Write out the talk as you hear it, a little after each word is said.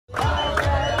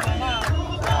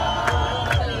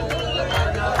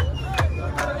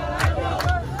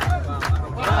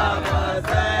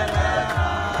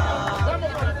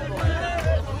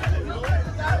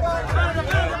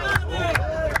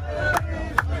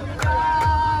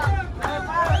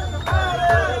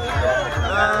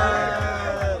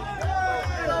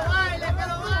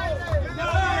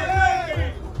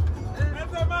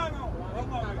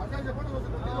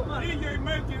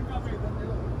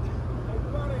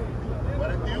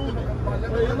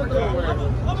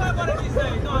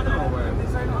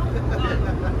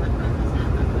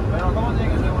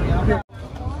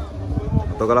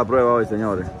Toca la prueba hoy,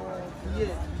 señores.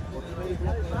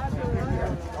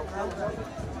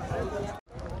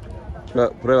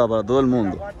 Prueba para todo el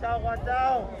mundo.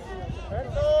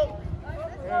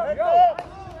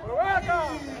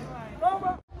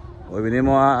 Hoy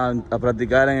vinimos a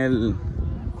practicar en el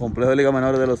complejo de Liga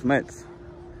Menores de los Mets.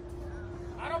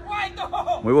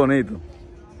 Muy bonito.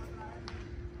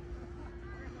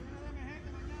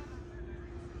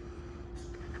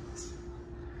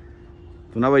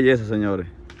 Es una belleza, señores.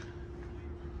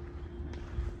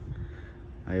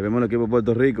 Ahí vemos el equipo de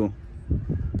Puerto Rico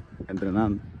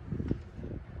entrenando.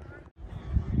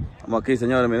 Vamos aquí,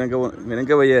 señores, miren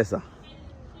qué belleza.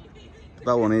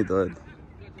 Está bonito esto.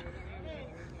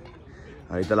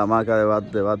 Ahí está la marca de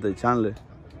bate de Chandler.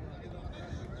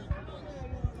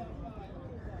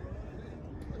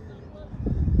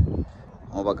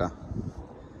 Vamos para acá.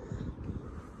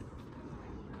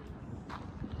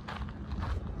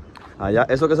 Allá,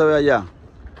 eso que se ve allá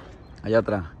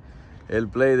atrás, el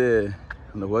play de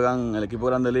donde juegan el equipo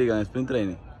de Grande Liga en Sprint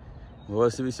Training, juego de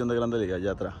exhibición de Grande Liga,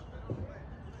 allá atrás.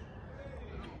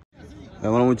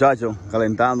 Vemos a los muchachos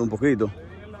calentando un poquito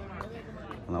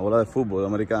con la bola de fútbol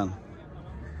americano.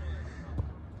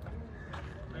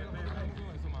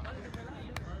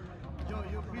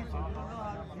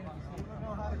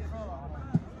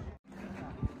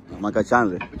 La marca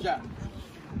Chandler.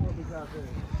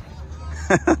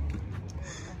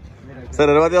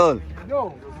 ¿Seré el bateador?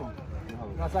 No,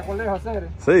 la saco lejos, Cere.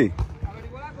 Sí.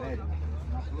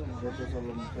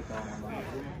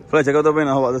 Flecha, ¿qué te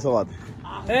opinas de esos bates?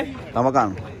 ¿Está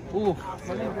bacano? Qué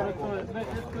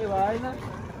vaina.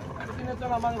 Tiene toda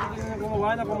la mano que tiene como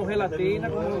vaina, como gelatina,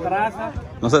 como grasa.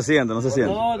 No se siente, no se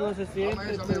siente. No, no se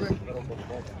siente.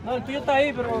 No, el tuyo está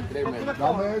ahí, pero...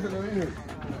 Dame ese que dije.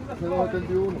 Ese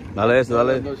 271. Dale eso,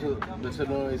 dale. Ese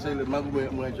no es el más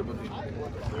muy hecho para ti.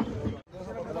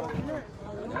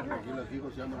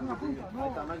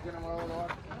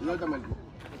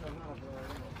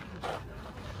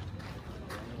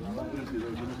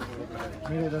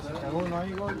 Mira, se cagó uno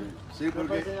ahí, gol. Sí,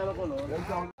 porque...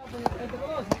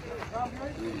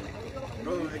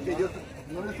 No, es que yo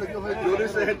no le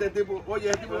sé este tipo. Oye,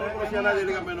 este tipo no conocía a nadie de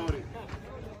Liga Menores.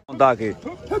 Está aquí.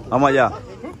 Vamos allá.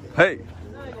 Hey.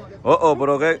 Oh,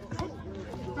 pero qué.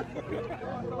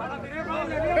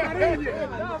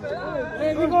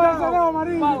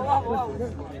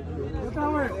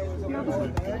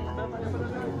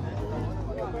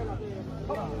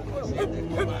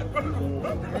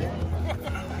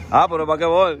 Ah, pero ¿para qué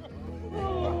voy?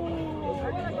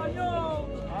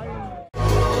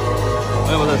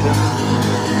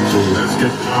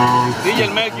 DJ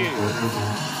el Meki.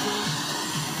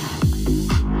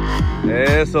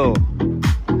 Eso.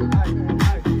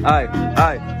 Ay.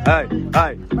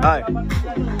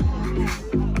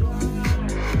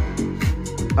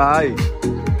 Ay.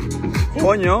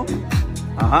 Coño.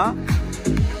 Ajá.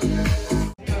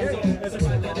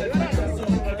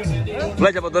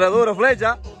 Flecha, pues tú eres duro,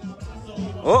 Flecha.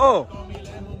 Oh.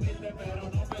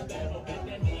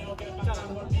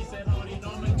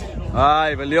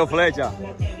 Ay, perdió Flecha.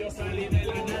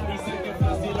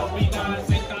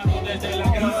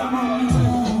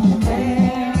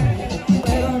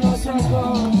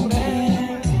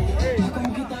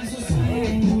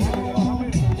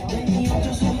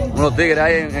 Unos tigres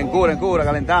ahí en cura,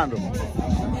 calentando.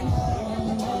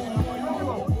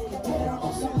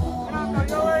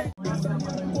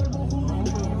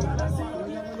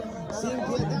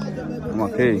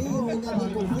 Vamos aquí.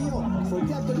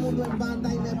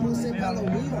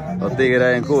 Los tigres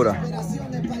ahí en cura.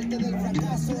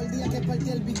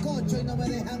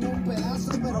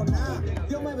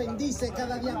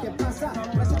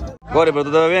 Gori, pero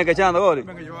tú te ves bien quechando, Gori.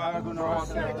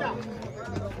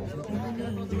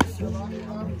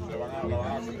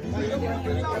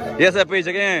 ¿Y ese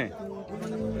piche quién es?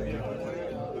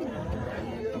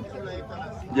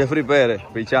 Jeffrey Pérez,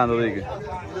 pichando, dije.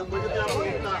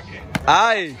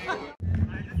 ¡Ay!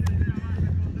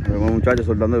 Vemos muchachos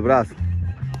soltando el brazo.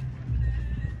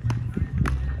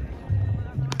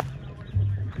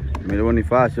 Mira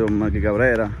Bonifacio, Marquí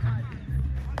Cabrera,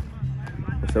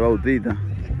 José Bautista,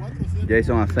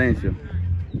 Jason Asensio,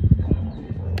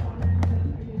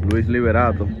 Luis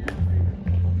Liberato.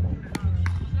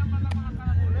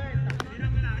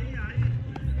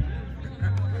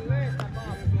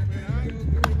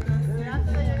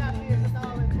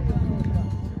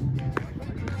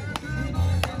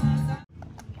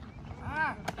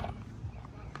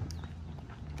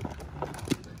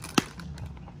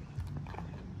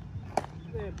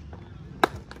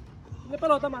 ¿Tiene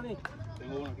pelota, maní?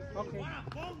 Tengo una aquí. Ok.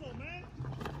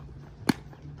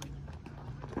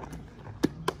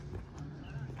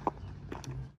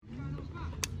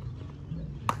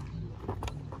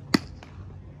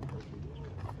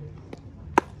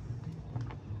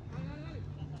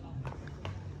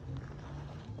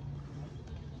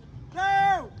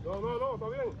 No, está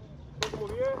bien. Son como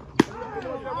 10.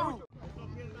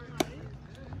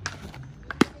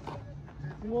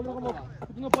 Un hombre como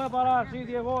tú no puedes parar así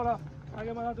 10 horas. Hay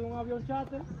que mandarte un avión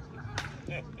charter.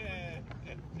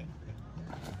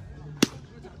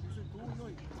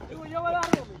 Digo yo, ¿verdad,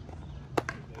 Rubí?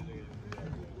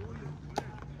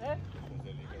 ¿Eh?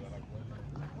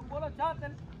 Un vuelo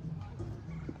charter.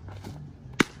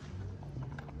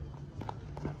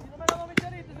 ¿Y no me ganó mi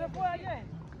cherito y se fue ayer?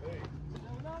 De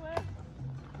una vez.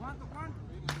 ¿Cuánto?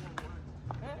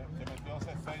 Se metió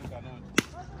 60 anoche.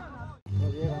 No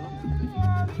llega, ¿no?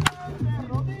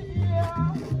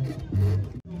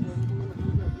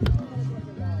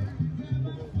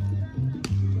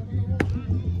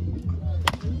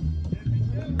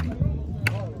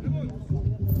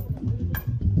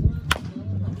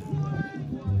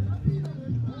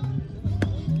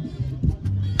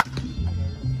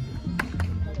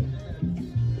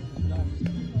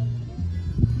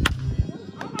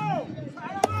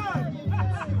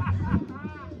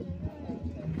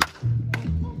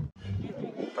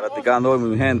 Practicando hoy,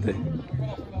 mi gente.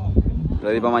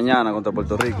 Ready para mañana contra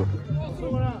Puerto Rico.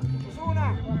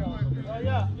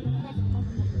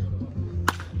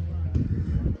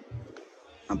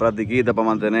 Una practiquita para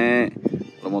mantener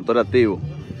los motores activos.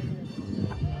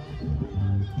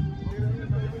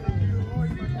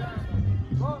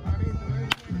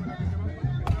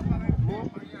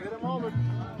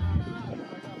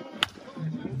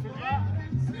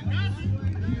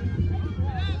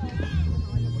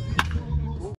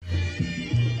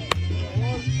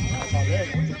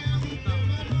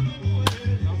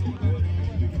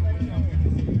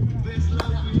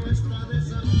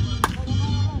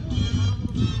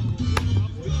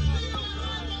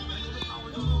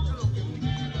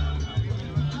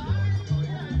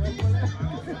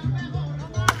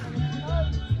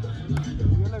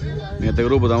 En este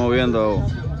grupo estamos viendo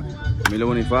a Emilio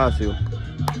Bonifacio,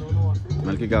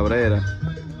 Melqui Cabrera,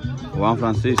 Juan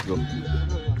Francisco,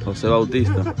 José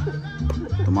Bautista,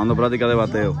 tomando práctica de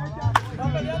bateo.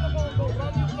 Está peleando con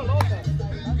Randy pelotas.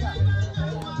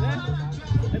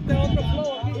 Este otro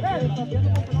flow aquí, está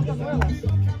peleando con pelotas nuevas.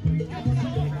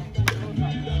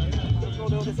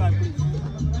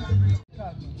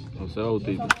 José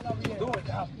Bautista.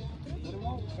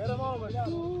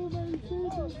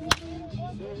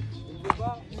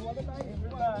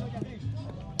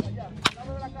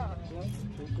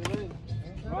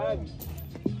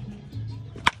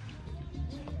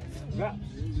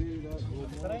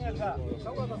 Traen acá. Esta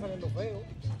bola está saliendo feo.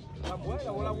 La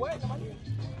buena, bola buena, man.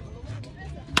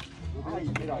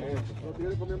 Ay, mira esto. No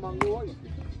tiene que comer mangú hoy.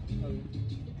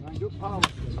 Mangú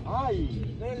power.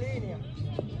 Ay. De línea.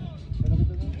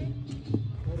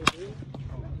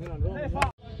 Mira, no.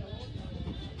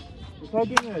 ¿Tú sabes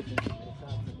quién es este?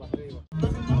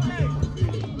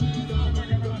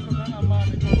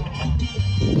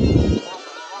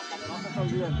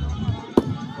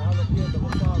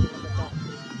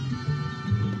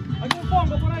 Hay un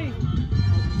fondo por ahí.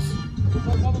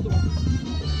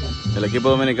 El equipo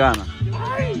dominicano.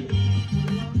 ¡Ay!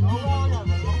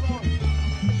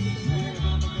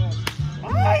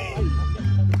 ¡Ay!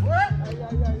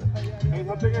 Ahí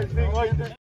no tenga el 5,